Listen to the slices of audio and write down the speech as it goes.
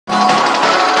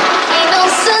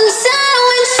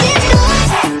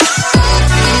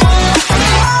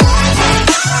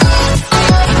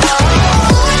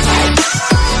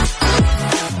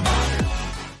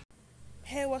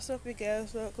you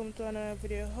guys? Welcome to another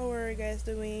video. How are you guys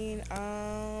doing?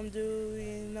 I'm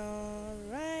doing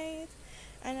alright,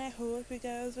 and I hope you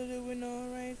guys are doing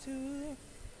alright too.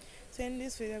 So in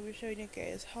this video I'll be showing you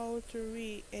guys how to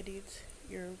re-edit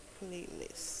your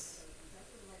playlist.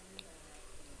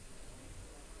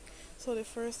 So the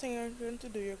first thing you're going to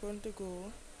do, you're going to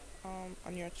go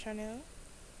on your channel,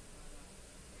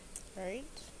 right?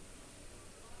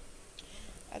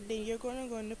 And then you're going to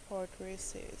go in the part where it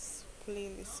says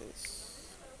playlists.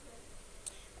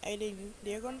 And then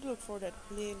they're going to look for that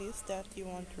playlist that you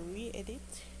want to re-edit.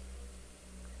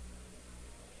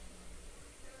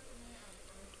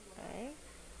 Alright.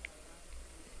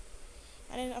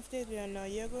 And then after that, now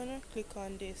you're going to click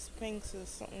on this pencil,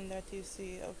 something that you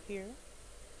see up here.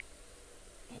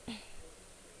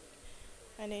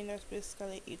 And then that's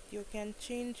basically it. You can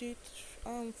change it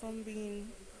from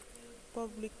being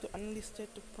public to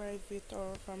unlisted to private,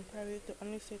 or from private to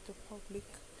unlisted to public,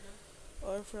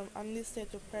 or from unlisted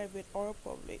to private or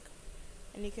public.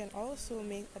 And you can also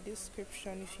make a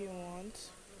description if you want.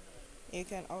 You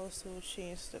can also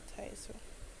change the title.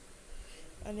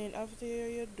 And then after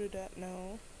you do that,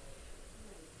 now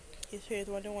you choose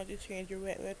what you want to change, your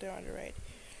right letter on the right.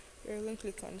 You're going to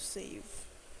click on save,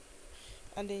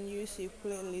 and then you see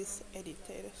playlist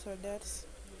edited. So that's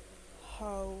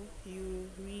how you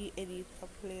re-edit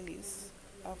a playlist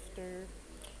after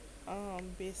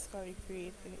basically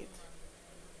creating it.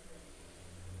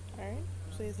 Alright,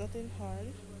 so it's nothing hard,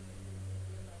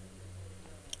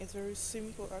 it's very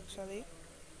simple actually.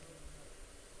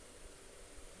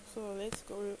 So let's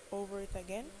go over it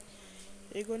again.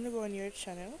 You're going to go on your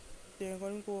channel, then you're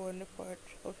going to go on the part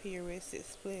of here where it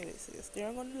says playlists. Then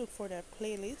you're going to look for that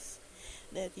playlist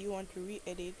that you want to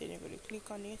re-edit. Then you're going to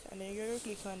click on it, and then you're going to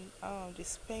click on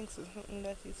this pencil, something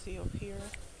that you see up here,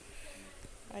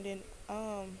 and then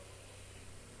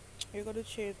you're going to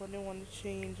change what you want to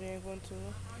change, and you're going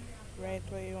to write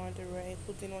what you want to write,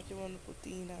 put in what you want to put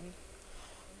in, and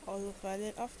all of that.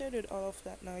 Then after you did all of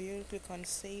that, now you're going to click on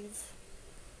save,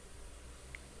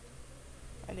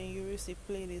 and then you will see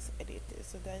playlist edited.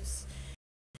 So that's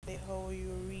how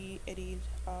you re-edit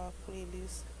a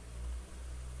playlist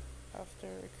after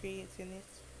creating it.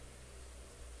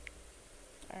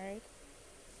 Alright,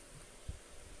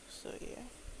 so yeah,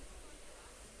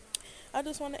 I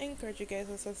just want to encourage you guys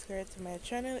to subscribe to my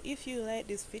channel if you like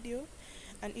this video,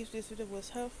 and if this video was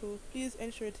helpful, please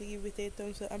ensure to give it a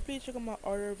thumbs up, and please check out my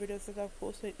other videos that I've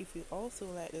posted if you also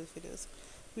like those videos.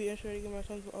 Please ensure to give my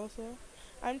thumbs up also,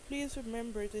 and please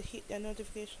remember to hit the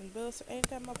notification bell so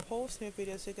anytime I post new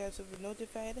videos you guys will be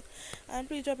notified. And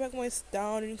please drop your comments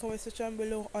down in the comment section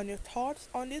below on your thoughts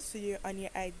on this video and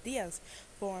your ideas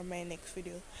for my next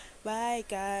video. Bye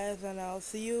guys, and I'll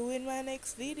see you in my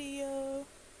next video.